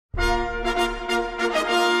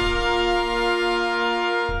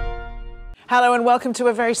Hello and welcome to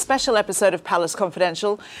a very special episode of Palace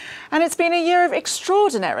Confidential. And it's been a year of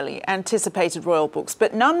extraordinarily anticipated royal books,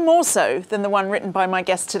 but none more so than the one written by my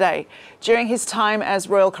guest today. During his time as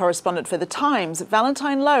royal correspondent for The Times,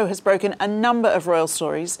 Valentine Low has broken a number of royal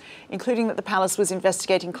stories, including that the palace was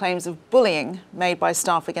investigating claims of bullying made by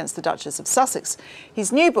staff against the Duchess of Sussex.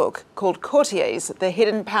 His new book, called Courtiers, The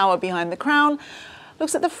Hidden Power Behind the Crown,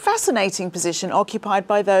 looks at the fascinating position occupied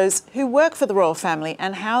by those who work for the royal family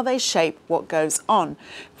and how they shape what goes on.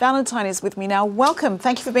 Valentine is with me now. Welcome.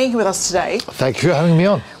 Thank you for being here with us today. Thank you for having me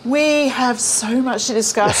on. We have so much to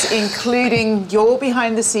discuss, including your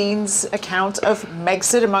behind-the-scenes account of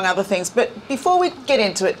Megxit, among other things. But before we get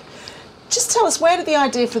into it, just tell us, where did the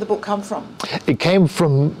idea for the book come from? It came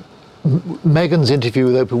from Meghan's interview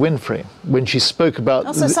with Oprah Winfrey, when she spoke about...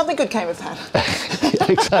 Oh, so something good came of that.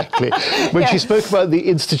 Exactly. When she spoke about the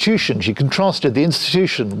institution, she contrasted the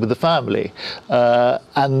institution with the family,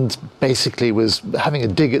 and basically was having a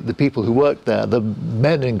dig at the people who worked there, the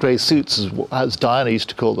men in grey suits, as Diana used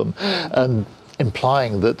to call them, and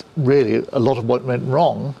implying that really a lot of what went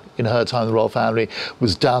wrong in her time in the royal family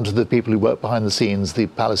was down to the people who worked behind the scenes, the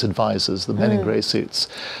palace advisors, the men in grey suits.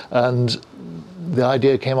 And the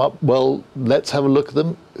idea came up, well, let's have a look at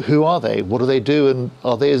them. Who are they? What do they do? And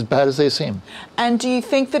are they as bad as they seem? And do you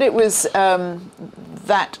think that it was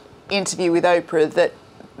that interview with Oprah that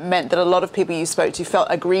meant that a lot of people you spoke to felt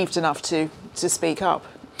aggrieved enough to speak up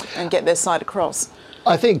and get their side across?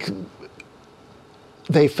 I think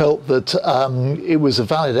they felt that it was a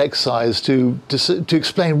valid exercise to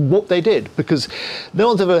explain what they did, because no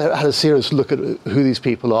one's ever had a serious look at who these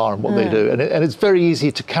people are and what they do. And it's very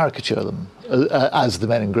easy to caricature them as the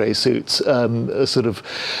men in grey suits, a sort of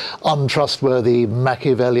untrustworthy,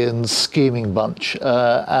 Machiavellian, scheming bunch.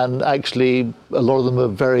 And actually, a lot of them are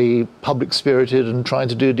very public-spirited and trying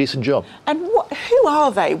to do a decent job. And who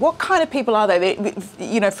are they? What kind of people are they?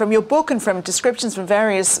 You know, from your book and from descriptions from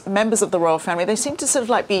various members of the royal family, they seem to sort of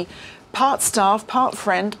like be part staff, part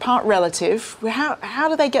friend, part relative. How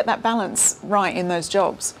do they get that balance right in those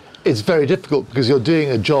jobs? It's very difficult, because you're doing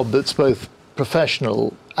a job that's both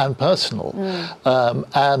professional and personal.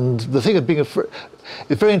 And the thing of being it's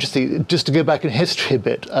very interesting, just to go back in history a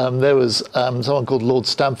bit, there was someone called Lord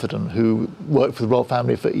Stamfordon who worked for the royal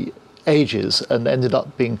family for ages and ended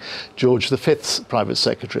up being George V's private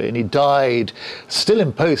secretary, and he died still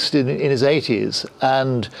in post in his 80s.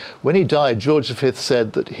 And when he died, George V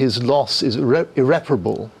said that his loss is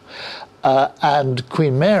irreparable. And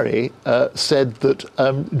Queen Mary said that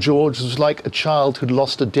George was like a child who'd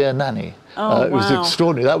lost a dear nanny. It was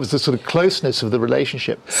extraordinary. That was the sort of closeness of the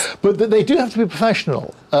relationship. But they do have to be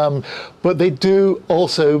professional. But they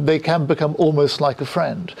can become almost like a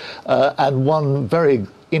friend. And one very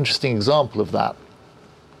interesting example of that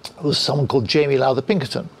was someone called Jamie Lowther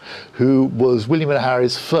Pinkerton, who was William and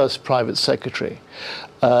Harry's first private secretary.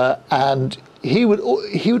 And he would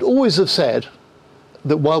always have said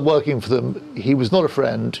that while working for them, he was not a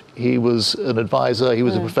friend, he was an advisor, he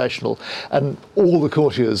was a professional. And all the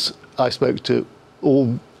courtiers I spoke to,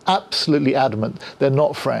 all absolutely adamant they're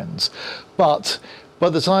not friends. But by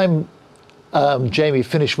the time Jamie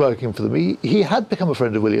finished working for them, he had become a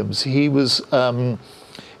friend of William's. He was,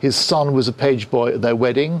 his son was a page boy at their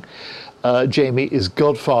wedding. Jamie is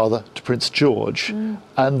godfather to Prince George,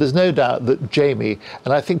 and there's no doubt that Jamie,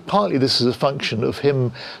 and I think partly this is a function of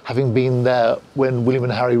him having been there when William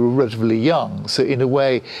and Harry were relatively young, so in a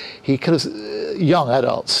way he kind of, young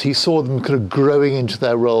adults, he saw them kind of growing into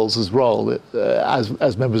their roles as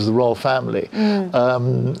as members of the royal family.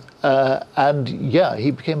 And yeah,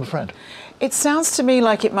 he became a friend. It sounds to me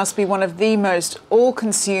like it must be one of the most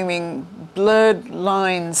all-consuming, blurred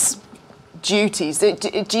lines duties.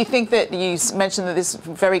 Do you think that, you mentioned that this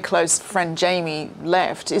very close friend Jamie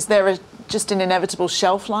left, is there just an inevitable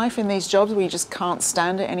shelf life in these jobs where you just can't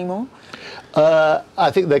stand it anymore? I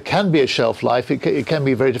think there can be a shelf life. It can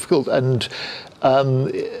be very difficult, and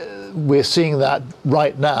we're seeing that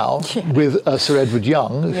right now with Sir Edward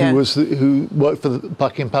Young, who worked for the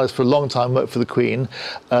Buckingham Palace for a long time, worked for the Queen,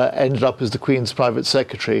 ended up as the Queen's private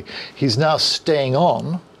secretary. He's now staying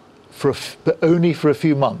on but only for a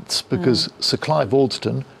few months, because Sir Clive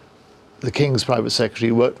Alderton, the King's private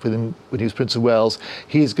secretary, worked with him when he was Prince of Wales.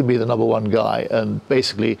 He's going to be the #1 guy, and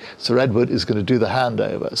basically Sir Edward is going to do the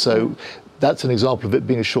handover. So that's an example of it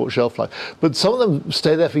being a short shelf life. But some of them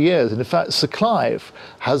stay there for years, and in fact Sir Clive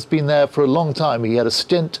has been there for a long time. He had a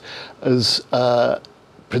stint as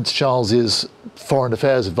Prince Charles's foreign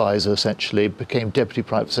affairs advisor, essentially, became deputy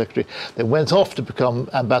private secretary, then went off to become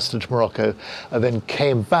ambassador to Morocco, and then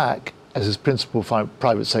came back as his principal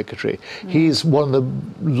private secretary. He's one of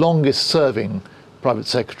the longest serving private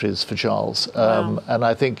secretaries for Charles, Wow. and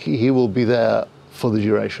I think he will be there for the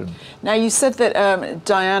duration. Now, you said that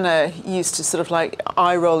Diana used to sort of like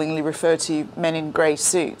eye-rollingly refer to men in grey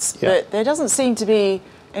suits, Yeah. but there doesn't seem to be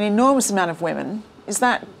an enormous amount of women. Is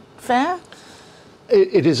that fair?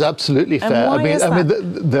 It is absolutely And fair. why is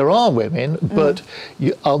that? There are women, but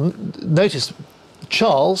I'll notice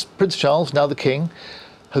Charles, Prince Charles, now the King,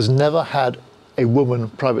 has never had a woman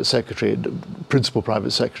private secretary, principal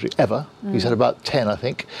private secretary, ever. He's had about 10, I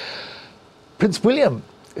think. Prince William,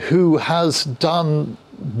 who has done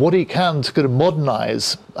what he can to kind of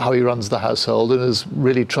modernise how he runs the household and has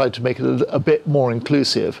really tried to make it a bit more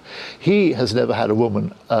inclusive. He has never had a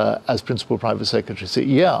woman as principal private secretary. So,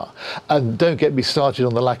 yeah, and don't get me started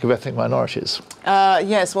on the lack of ethnic minorities.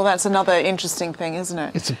 Yes, well, that's another interesting thing, isn't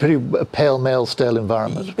it? It's a pretty pale male stale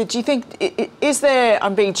environment. But do you think, is there,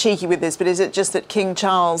 I'm being cheeky with this, but is it just that King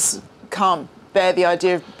Charles can't bear the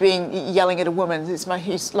idea of yelling at a woman?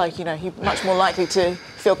 He's like, you know, he's much more likely to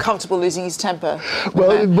feel comfortable losing his temper.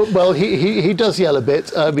 Well, he does yell a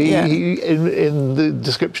bit. Yeah. In the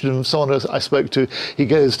description of someone I spoke to, he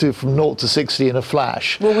goes to from 0 to 60 in a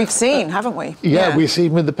flash. Well, we've seen, haven't we? Yeah, we've seen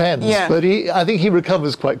him with the pens. Yeah. But I think he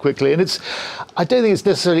recovers quite quickly. And I don't think it's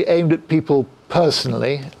necessarily aimed at people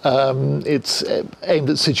personally. It's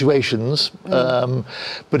aimed at situations.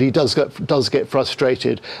 But he does get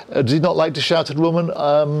frustrated. Does he not like to shout at a woman?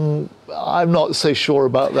 I'm not so sure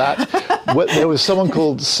about that. There was someone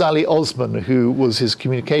called Sally Osman who was his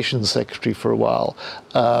communications secretary for a while,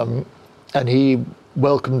 and he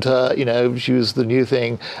welcomed her. You know, she was the new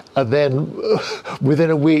thing, and then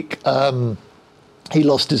within a week. He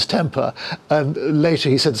lost his temper, and later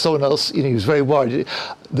he said to someone else, you know, he was very worried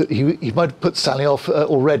that he might have put Sally off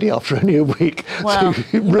already after only a week. Well, So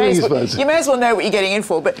you may as well know what you're getting in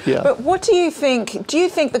for. But what do you think? Do you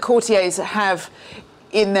think the courtiers have,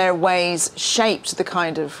 in their ways, shaped the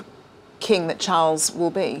kind of king that Charles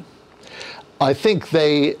will be? I think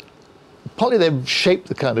partly they've shaped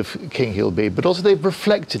the kind of king he'll be, but also they've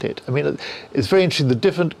reflected it. I mean, it's very interesting. The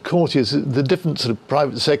different courtiers, the different sort of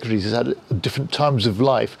private secretaries he's had at different times of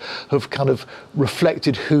life have kind of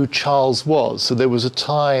reflected who Charles was. So there was a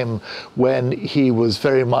time when he was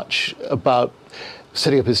very much about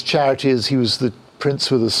setting up his charities. He was the prince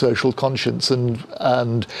with a social conscience, and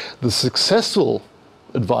the successful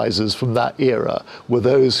advisors from that era were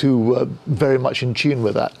those who were very much in tune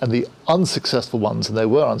with that, and the unsuccessful ones, and there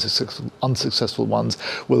were unsuccessful ones,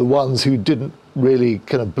 were the ones who didn't really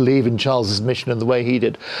kind of believe in Charles's mission in the way he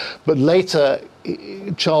did. But later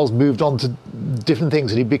Charles moved on to different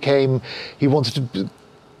things, and he wanted to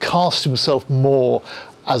cast himself more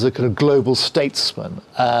as a kind of global statesman,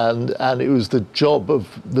 and it was the job of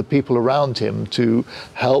the people around him to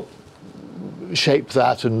help shape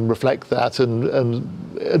that and reflect that and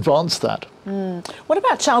advance that. What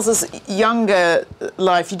about Charles's younger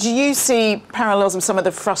life? Do you see parallels with some of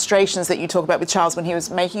the frustrations that you talk about with Charles when he was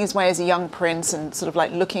making his way as a young prince and sort of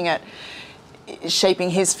like looking at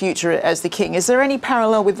shaping his future as the king? Is there any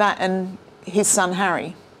parallel with that and his son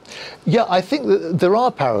Harry? Yeah, I think that there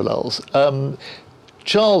are parallels.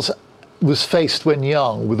 Charles was faced when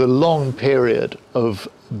young with a long period of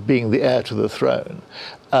being the heir to the throne,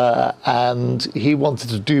 and he wanted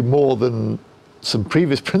to do more than some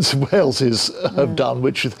previous Prince of Waleses have done,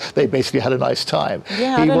 which they basically had a nice time.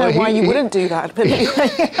 Yeah, I don't know why you wouldn't do that, but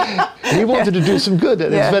anyway. He wanted to do some good,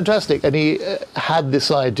 and it's fantastic. And he had this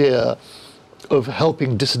idea of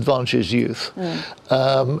helping disadvantaged youth,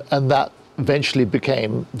 and that eventually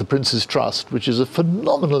became the Prince's Trust, which is a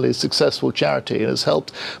phenomenally successful charity and has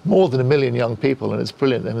helped more than 1 million young people, and it's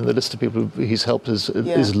brilliant. I mean, the list of people he's helped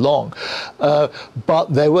is long.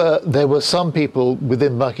 But there were some people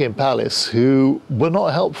within Buckingham Palace who were not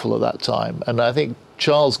helpful at that time, and I think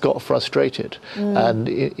Charles got frustrated, and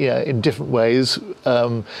in different ways.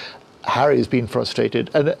 Harry has been frustrated,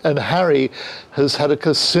 and Harry has had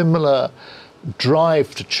a similar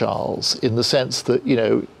drive to Charles in the sense that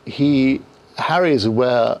Harry is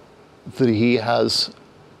aware that he has,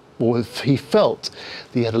 or he felt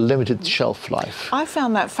that he had a limited shelf life. I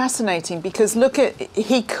found that fascinating because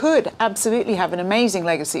he could absolutely have an amazing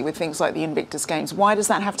legacy with things like the Invictus Games. Why does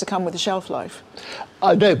that have to come with a shelf life?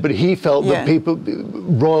 I know, but he felt that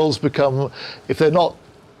royals become, if they're not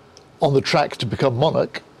on the track to become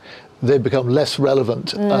monarch, they become less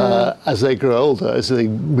relevant as they grow older, as they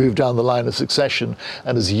move down the line of succession,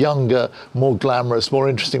 and as younger, more glamorous, more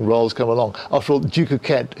interesting roles come along. After all, the Duke of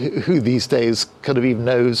Kent, who these days kind of even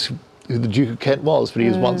knows who the Duke of Kent was, but he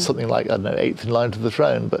was once something like, I don't know, 8th in line to the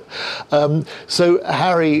throne. But so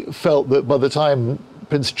Harry felt that by the time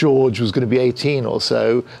Prince George was going to be 18 or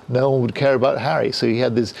so, no one would care about Harry. So he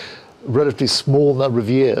had this relatively small number of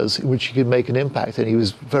years in which he could make an impact, and he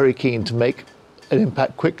was very keen to make an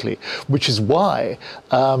impact quickly, which is why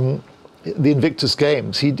the Invictus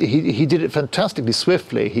Games, he did it fantastically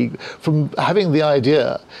swiftly. From having the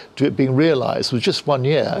idea to it being realised was just 1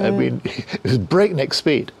 year. I mean, it was breakneck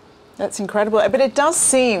speed. That's incredible. But it does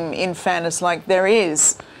seem, in fairness, like there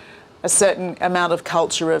is a certain amount of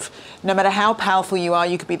culture of no matter how powerful you are,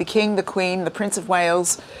 you could be the king, the queen, the Prince of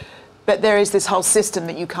Wales, but there is this whole system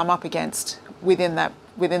that you come up against within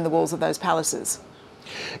the walls of those palaces.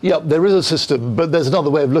 Yeah, there is a system, but there's another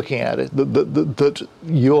way of looking at it, that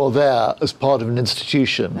you're there as part of an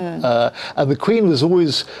institution. And the Queen was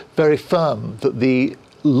always very firm that the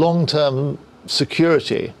long-term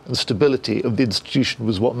security and stability of the institution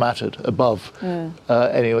was what mattered above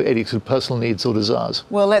any sort of personal needs or desires.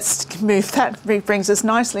 Well, let's move. That brings us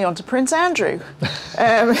nicely on to Prince Andrew.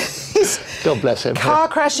 God bless him. Car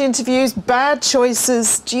crash interviews, bad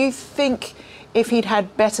choices. Do you think if he'd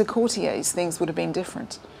had better courtiers, things would have been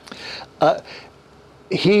different?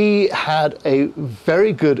 He had a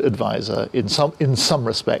very good advisor in some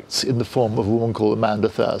respects, in the form of a woman called Amanda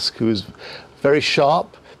Thirsk, who was very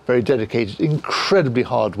sharp, very dedicated, incredibly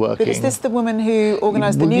hardworking. But is this the woman who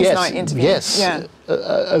organised the Newsnight interview? Yes, yeah.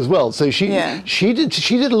 As well. So she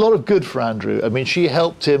did a lot of good for Andrew. I mean, she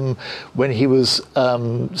helped him when he was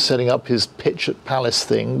setting up his pitch at Palace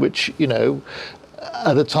thing, which, you know,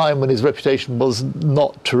 at a time when his reputation was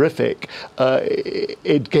not terrific,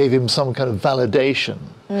 it gave him some kind of validation.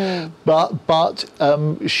 But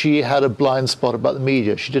she had a blind spot about the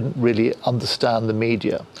media. She didn't really understand the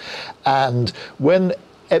media. And when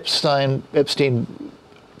Epstein kind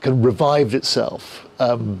of revived itself,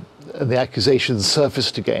 and the accusations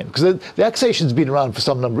surfaced again, because the accusations had been around for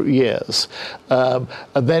some number of years, and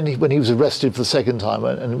then when he was arrested for the second time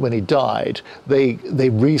and when he died, they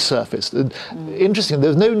resurfaced. And interesting, there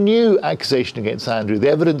was no new accusation against Andrew. The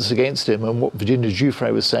evidence against him and what Virginia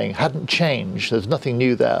Giuffre was saying hadn't changed. There's nothing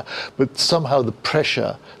new there, but somehow the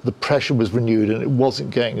pressure was renewed and it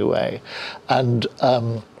wasn't going away. And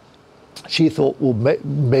she thought, well,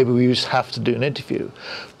 maybe we just have to do an interview.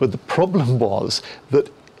 But the problem was that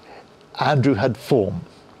Andrew had form.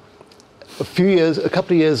 A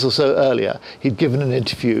couple of years or so earlier, he'd given an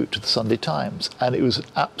interview to the Sunday Times, and it was an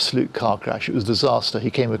absolute car crash. It was a disaster.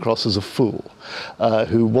 He came across as a fool,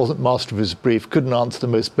 who wasn't master of his brief, couldn't answer the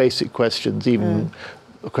most basic questions, even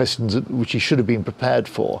questions which he should have been prepared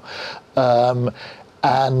for.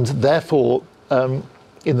 And therefore,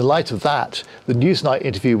 in the light of that, the Newsnight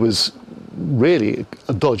interview was really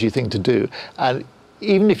a dodgy thing to do. And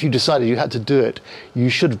even if you decided you had to do it, you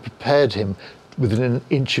should have prepared him within an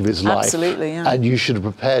inch of his life. Absolutely, yeah. And you should have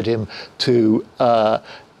prepared him to,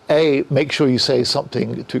 make sure you say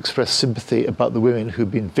something to express sympathy about the women who've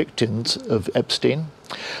been victims of Epstein.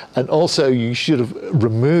 And also you should have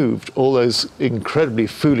removed all those incredibly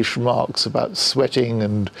foolish remarks about sweating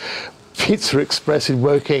and Pizza Express in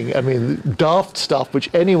Woking. I mean, daft stuff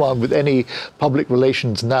which anyone with any public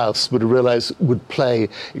relations nous would have realised would play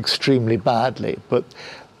extremely badly. But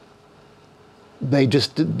they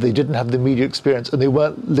didn't have the media experience, and they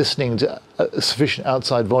weren't listening to sufficient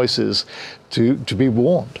outside voices to be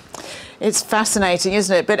warned. It's fascinating,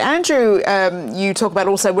 isn't it? But Andrew, you talk about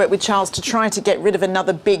also worked with Charles to try to get rid of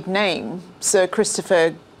another big name, Sir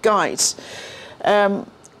Christopher Guyte.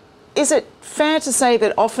 Is it fair to say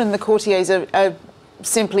that often the courtiers are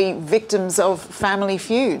simply victims of family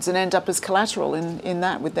feuds and end up as collateral in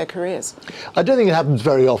that with their careers? I don't think it happens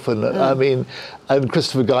very often. I mean, and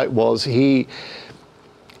Christopher Guyte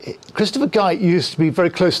Christopher Guyte used to be very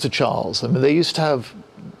close to Charles. I mean, they used to have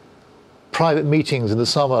private meetings in the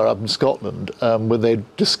summer up in Scotland where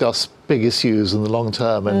they'd discuss big issues in the long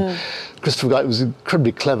term. And Christopher Guyte was an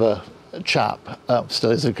incredibly clever chap,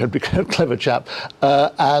 still is a incredibly clever chap,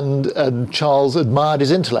 and Charles admired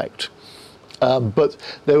his intellect. But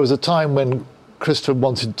there was a time when Christopher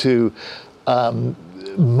wanted to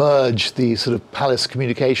merge the sort of palace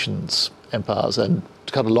communications empires, and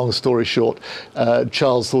to cut a long story short,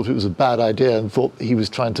 Charles thought it was a bad idea and thought he was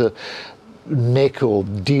trying to nick or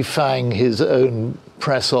defang his own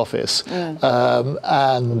press office,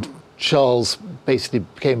 and Charles basically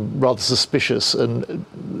became rather suspicious and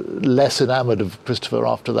less enamoured of Christopher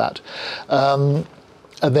after that. And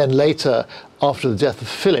then later, after the death of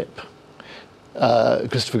Philip,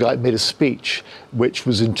 Christopher Guyte made a speech which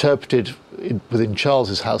was interpreted within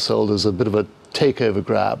Charles's household as a bit of a takeover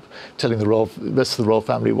grab, telling the rest of the royal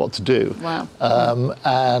family what to do. Wow.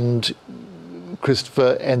 And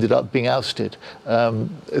Christopher ended up being ousted,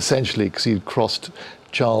 essentially because he'd crossed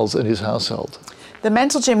Charles and his household. The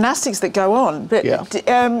mental gymnastics that go on, but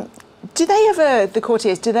yeah. Do they ever, the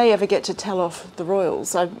courtiers, do they ever get to tell off the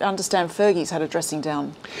royals? I understand Fergie's had a dressing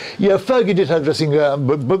down. Yeah, Fergie did have a dressing down,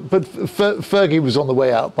 but Fergie was on the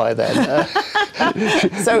way out by then.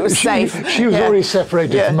 So it was safe. She was already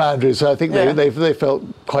separated from Andrew, so I think they felt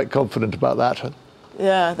quite confident about that.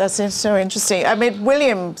 Yeah, that's so interesting. I mean,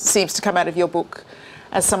 William seems to come out of your book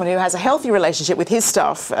as someone who has a healthy relationship with his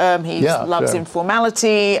staff. He loves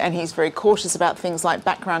informality, and he's very cautious about things like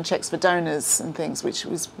background checks for donors and things, which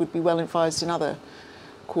would be well advised in other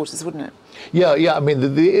quarters, wouldn't it? Yeah. I mean,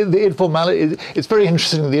 the informality. It's very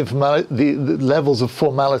interesting the levels of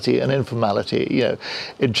formality and informality. You know,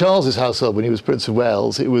 in Charles's household when he was Prince of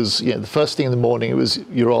Wales, it was the first thing in the morning it was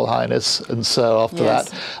Your Royal Highness, and so after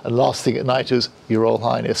that, and last thing at night was Your Royal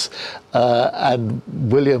Highness. And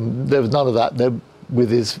William, there was none of that. With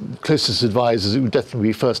his closest advisors, it would definitely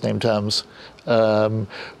be first name terms,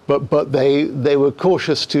 but they were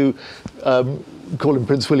cautious to call him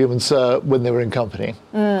Prince William and Sir when they were in company.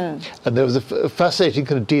 And there was a fascinating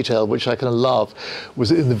kind of detail which I kind of love,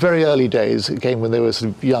 was in the very early days, again when they were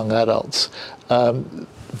sort of young adults.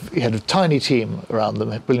 He had a tiny team around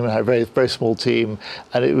them. William had a very, very small team,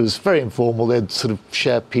 and it was very informal. They'd sort of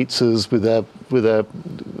share pizzas with their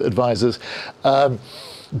advisors.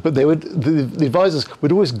 But the advisors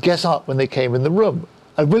would always get up when they came in the room.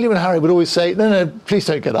 And William and Harry would always say, no, please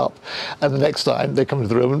don't get up. And the next time they come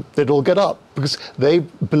into the room, they'd all get up, because they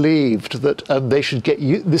believed that they should get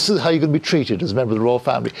you. This is how you're going to be treated as a member of the royal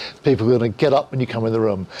family. People are going to get up when you come in the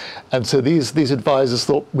room. And so these advisors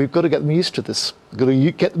thought, we've got to get them used to this. We've got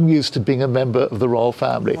to get them used to being a member of the royal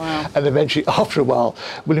family. Wow. And eventually, after a while,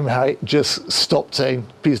 William and Harry just stopped saying,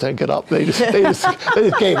 please don't get up. They just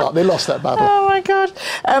gave up. They lost that battle. Oh, my God.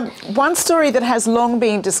 One story that has long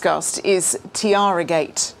been discussed is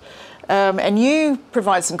Tiaragate. And you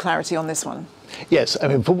provide some clarity on this one. Yes, I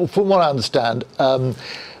mean, from what I understand,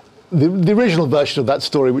 the original version of that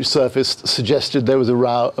story which surfaced suggested there was a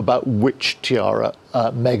row about which tiara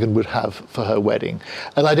Meghan would have for her wedding.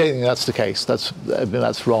 And I don't think that's the case. That's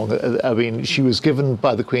wrong. I mean, she was given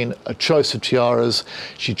by the Queen a choice of tiaras.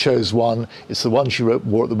 She chose one. It's the one she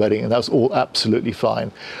wore at the wedding, and that was all absolutely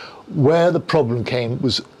fine. Where the problem came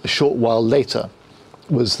was a short while later,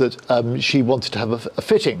 was that she wanted to have a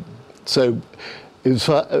fitting. So it was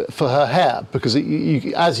for her hair, because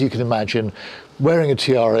as you can imagine, wearing a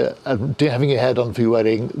tiara and having your hair done for your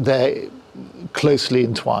wedding, they're closely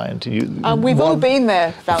entwined. We've all been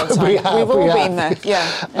there, Valentine. We've all been there,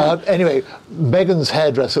 yeah. Anyway, Meghan's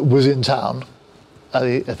hairdresser was in town.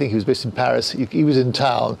 I think he was based in Paris. He was in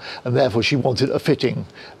town, and therefore she wanted a fitting.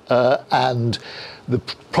 And the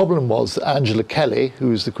problem was that Angela Kelly, who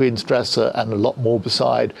was the Queen's dresser, and a lot more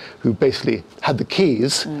beside, who basically had the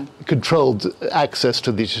keys, controlled access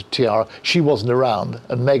to the tiara, she wasn't around.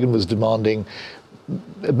 And Meghan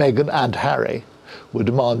and Harry were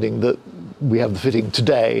demanding that we have the fitting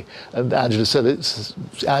today. And Angela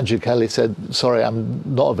Kelly said, sorry, I'm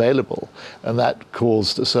not available. And that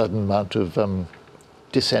caused a certain amount of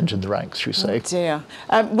dissent in the ranks, should we say. Oh dear.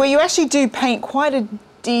 Well, you actually do paint quite a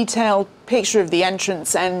detailed picture of the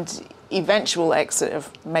entrance and eventual exit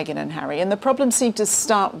of Meghan and Harry, and the problems seemed to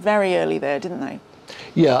start very early there, didn't they?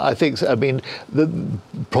 Yeah, I think so. I mean, the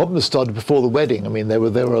problems started before the wedding. I mean, there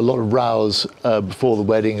were a lot of rows before the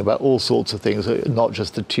wedding about all sorts of things, not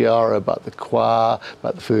just the tiara, about the choir,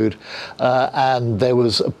 about the food, and there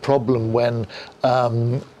was a problem when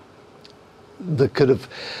the kind of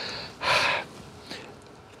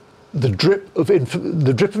the drip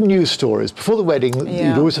of news stories before the wedding.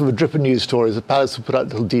 You'd always have a drip of news stories. The palace would put out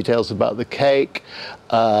little details about the cake,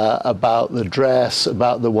 about the dress,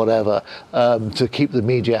 about the whatever, to keep the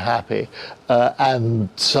media happy. And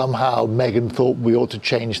somehow Meghan thought we ought to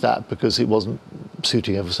change that because it wasn't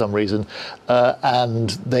suiting her for some reason.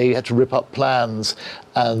 And they had to rip up plans,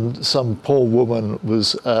 and some poor woman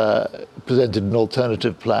was presented an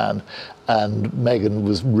alternative plan. And Meghan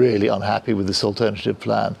was really unhappy with this alternative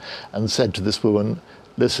plan and said to this woman,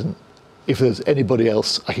 listen, if there's anybody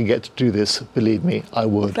else I can get to do this, believe me, I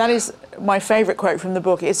would. That is my favourite quote from the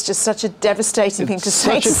book. It's just such a devastating thing to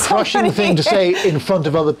say. Such a crushing thing to say in front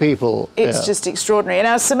of other people. It's just extraordinary. And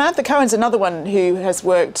now Samantha Cohen's another one who has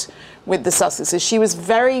worked with the Sussexes. She was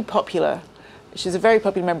very popular. She was a very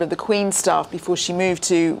popular member of the Queen's staff before she moved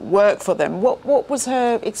to work for them. What was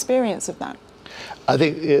her experience of that? I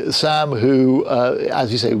think Sam, who,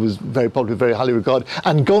 as you say, was very popular, very highly regarded,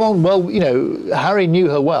 and got on well. You know, Harry knew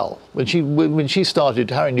her well. When she started,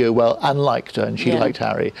 Harry knew her well and liked her, and she liked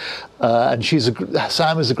Harry. And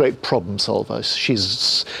Sam is a great problem solver.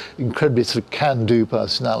 She's incredibly sort of can-do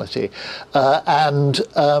personality, and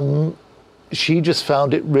she just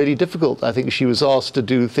found it really difficult. I think she was asked to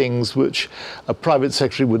do things which a private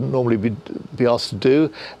secretary wouldn't normally be asked to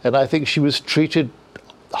do, and I think she was treated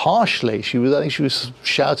harshly. I think she was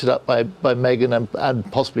shouted at by Meghan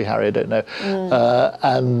and possibly Harry, I don't know.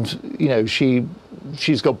 And you know,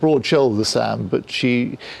 she's got broad shoulders, Sam, but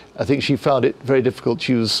I think she found it very difficult.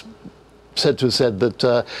 She was said to have said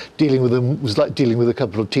that dealing with them was like dealing with a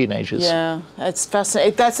couple of teenagers. Yeah, it's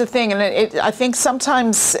fascinating. That's the thing, and I think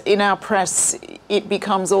sometimes in our press it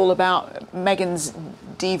becomes all about Meghan's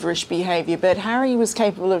diva-ish behaviour, but Harry was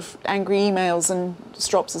capable of angry emails and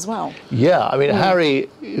strops as well. Yeah, I mean, Harry,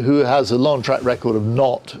 who has a long track record of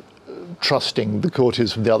not trusting the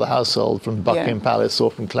courtiers from the other household, from Buckingham Palace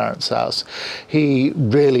or from Clarence House, he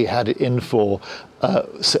really had it in for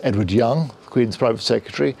Sir Edward Young, the Queen's private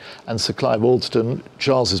secretary, and Sir Clive Alston,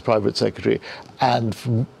 Charles's private secretary, and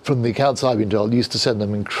from the accounts I've been told, used to send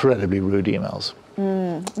them incredibly rude emails.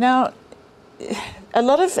 Now, a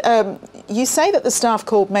lot of you say that the staff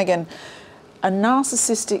called Meghan a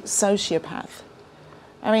narcissistic sociopath.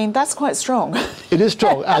 I mean, that's quite strong. It is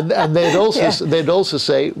strong, and they'd also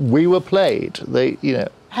say we were played. They, you know.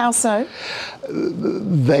 How so?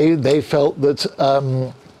 They felt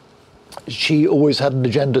that she always had an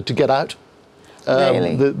agenda to get out.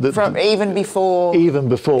 Really? From even before. Even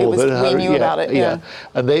before we knew about it. Yeah.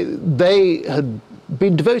 And they had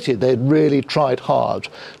been devoted. They had really tried hard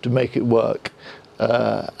to make it work.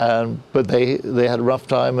 But they had a rough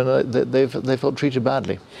time, and they felt treated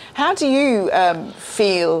badly. How do you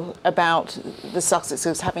feel about the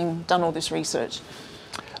Sussexes, having done all this research?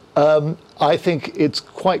 I think it's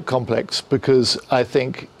quite complex, because I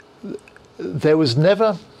think there was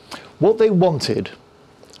never what they wanted,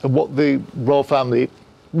 and what the royal family,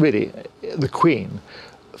 really, the Queen,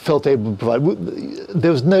 felt able to provide.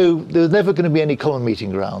 There was never going to be any common meeting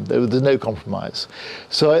ground. There's no compromise.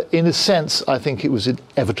 So in a sense, I think it was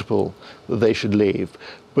inevitable that they should leave.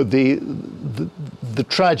 But the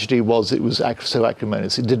tragedy was it was so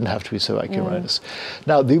acrimonious. It didn't have to be so acrimonious.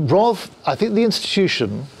 Now, I think the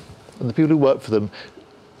institution and the people who worked for them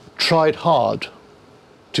tried hard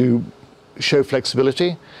to show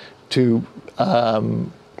flexibility, to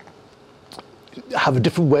have a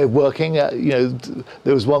different way of working. You know,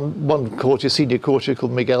 there was one courtier, senior courtier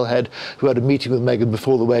called Miguel Head, who had a meeting with Meghan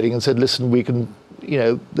before the wedding and said, "Listen, we can, you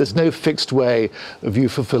know, there's no fixed way of you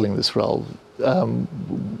fulfilling this role.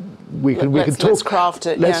 We can talk. Let's craft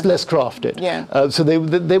it. Let's craft it." Yeah. So they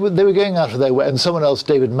were going out of their way, and someone else,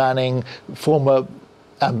 David Manning, former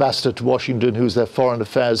ambassador to Washington, who was their foreign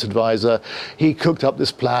affairs advisor, he cooked up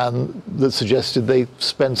this plan that suggested they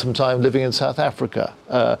spend some time living in South Africa.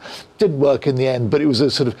 Didn't work in the end, but it was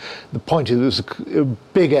a sort of, the point is, it was a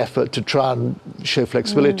big effort to try and show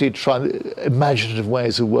flexibility, to try and imaginative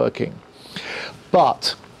ways of working.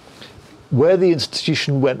 But where the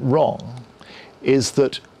institution went wrong is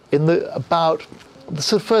that in about the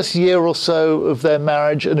sort of first year or so of their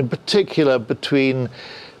marriage, and in particular between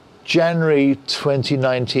January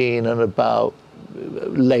 2019 and about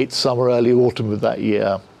late summer, early autumn of that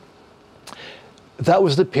year, that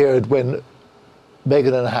was the period when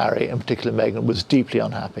Meghan and Harry, in particular Meghan, was deeply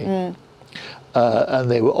unhappy.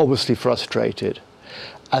 And they were obviously frustrated.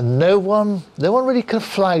 And no one really kind of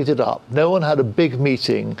flagged it up. No one had a big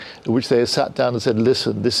meeting in which they sat down and said,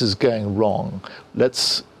 "Listen, this is going wrong.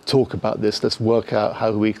 Let's talk about this. Let's work out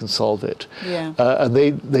how we can solve it." Yeah. And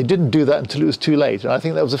they didn't do that until it was too late. And I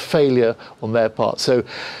think that was a failure on their part. So,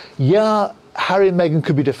 yeah, Harry and Meghan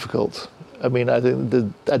could be difficult. I mean, I don't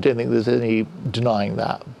think there's any denying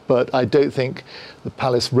that. But I don't think the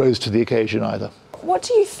palace rose to the occasion either. What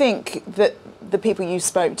do you think that the people you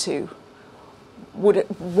spoke to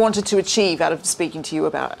wanted to achieve out of speaking to you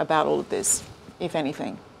about all of this, if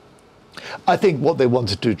anything? I think what they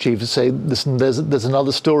wanted to achieve is say, listen, there's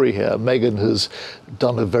another story here. Meghan has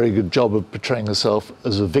done a very good job of portraying herself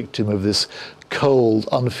as a victim of this cold,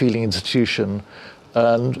 unfeeling institution,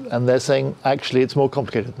 and they're saying, actually, it's more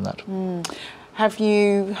complicated than that. Have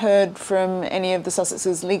you heard from any of the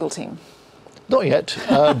Sussexes' legal team? Not yet,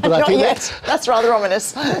 but Not yet. That's rather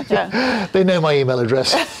ominous. Yeah. They know my email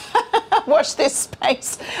address. Watch this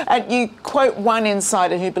space. And you quote one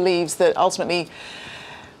insider who believes that ultimately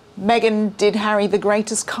Meghan did Harry the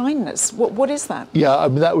greatest kindness. What is that? Yeah, I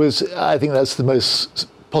mean, I think that's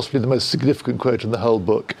possibly the most significant quote in the whole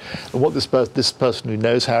book. And what this person who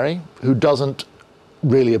knows Harry, who doesn't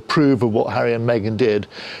really approve of what Harry and Meghan did,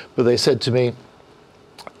 but they said to me,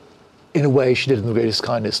 in a way, she did him the greatest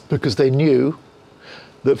kindness, because they knew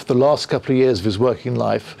that for the last couple of years of his working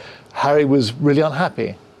life, Harry was really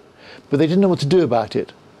unhappy, but they didn't know what to do about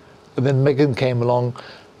it. And then Meghan came along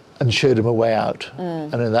and showed him a way out.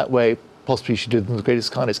 And in that way, possibly she did them the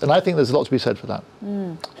greatest kindness. And I think there's a lot to be said for that.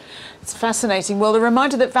 It's fascinating. Well, the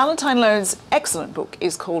reminder that Valentine Low's excellent book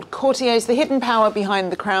is called Courtiers, The Hidden Power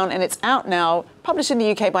Behind the Crown, and it's out now, published in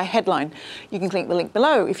the UK by Headline. You can click the link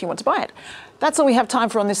below if you want to buy it. That's all we have time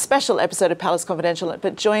for on this special episode of Palace Confidential,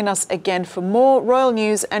 but join us again for more royal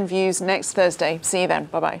news and views next Thursday. See you then.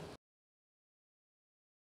 Bye-bye.